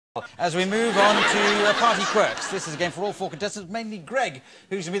As we move on to Party Quirks, this is a game for all four contestants, mainly Greg,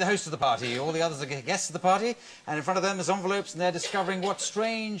 who's going to be the host of the party. All the others are guests of the party, and in front of them there's envelopes, and they're discovering what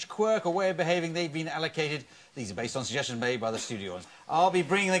strange quirk or way of behaving they've been allocated. These are based on suggestions made by the studio. I'll be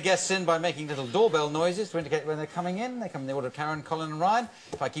bringing the guests in by making little doorbell noises to indicate when they're coming in. They come in the order of Karen, Colin and Ryan.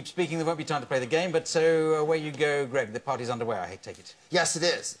 If I keep speaking, there won't be time to play the game, but so away you go, Greg. The party's underway, I take it. Yes, it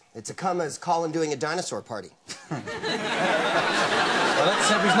is. It's a come as Colin doing a dinosaur party. Well, let's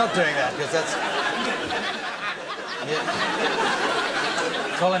hope he's not doing that, because that's...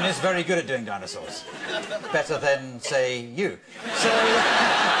 Yeah. Colin is very good at doing dinosaurs. Better than, say, you. So...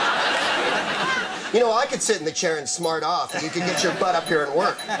 You know, I could sit in the chair and smart off, and you could get your butt up here and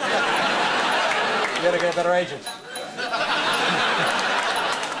work. You gotta get a better agent.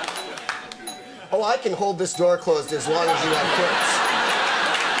 Oh, I can hold this door closed as long as you have Quirks.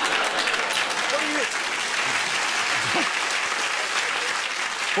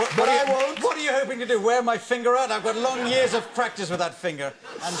 What are you hoping to do? Wear my finger out? I've got long years of practice with that finger.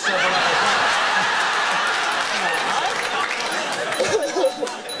 And so...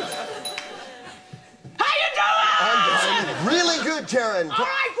 How you doing? I'm really good, Karen. All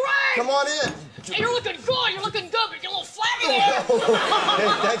right, Greg. Come on in. Hey, you're looking good. You're looking good, but you're a little flabby there. Hey,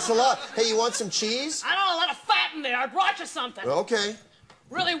 thanks a lot. Hey, you want some cheese? I don't know, a lot of fat in there. I brought you something. Okay.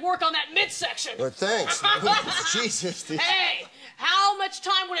 Really work on that midsection. Well, thanks. Jesus. Hey, how much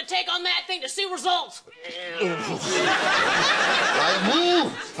time would it take on that thing to see results? Hit me!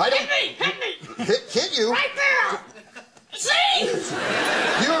 Hit you? Right there! See?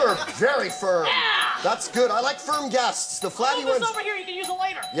 You're very firm. Yeah. That's good. I like firm guests. The flabby Move ones... this over here. You can use it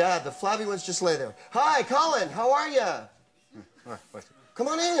later. Yeah, the flabby ones just lay there. Hi, Colin. How are you? Come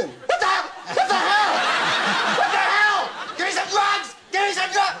on in. What the hell? What the hell? What the hell? Give me some drugs! Give me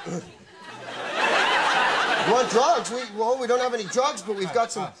some drugs! You want drugs? We don't have any drugs, but we've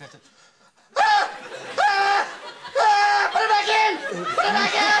got some... Put it back in! Put it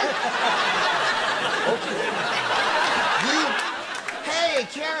back in! Okay. Hey,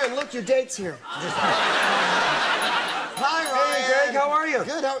 Karen, look, your date's here. Hi, Ryan. Hey, Greg, how are you?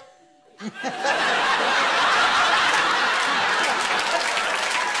 Good, how...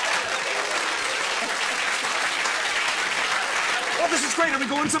 Oh, this is great. Are we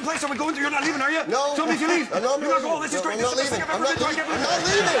going someplace? Are we going? You're not leaving, are you? No. Tell me if you leave. No, You're not going. This is great. I'm not This is leaving. the best thing I've ever been to. I'm not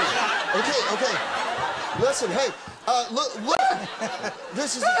leaving. Okay. Listen, hey, look.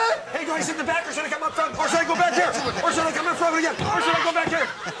 This is... Hey, do I sit in the back or should I come up front? Or should I go back here? Or should I come in front again? Or should I go back here?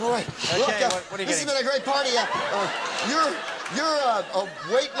 All right. Okay, look, what are you this has getting? been a great party. You're a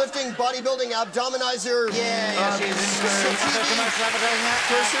weightlifting, bodybuilding, abdominizer. She's into commercial advertising.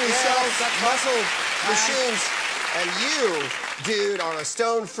 Person who sells muscle machines. And you, dude, are a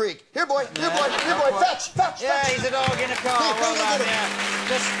stone freak. Here, boy. Fetch. Yeah, he's a dog in a car. Well done, yeah.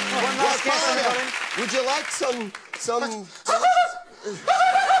 Just one last guess on Colin. Would you like some... I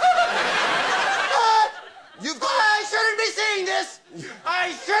shouldn't be seeing this!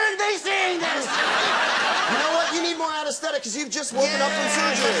 I shouldn't be seeing this! You know what? You need more anesthetic because you've just woken up from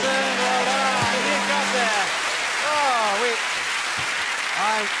surgery. Well done. You got there. Oh,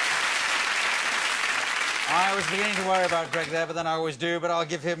 I was beginning to worry about Greg there, but then I always do. But I'll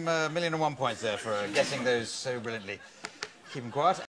give him 1,000,001 points there for guessing those so brilliantly. Keep him quiet.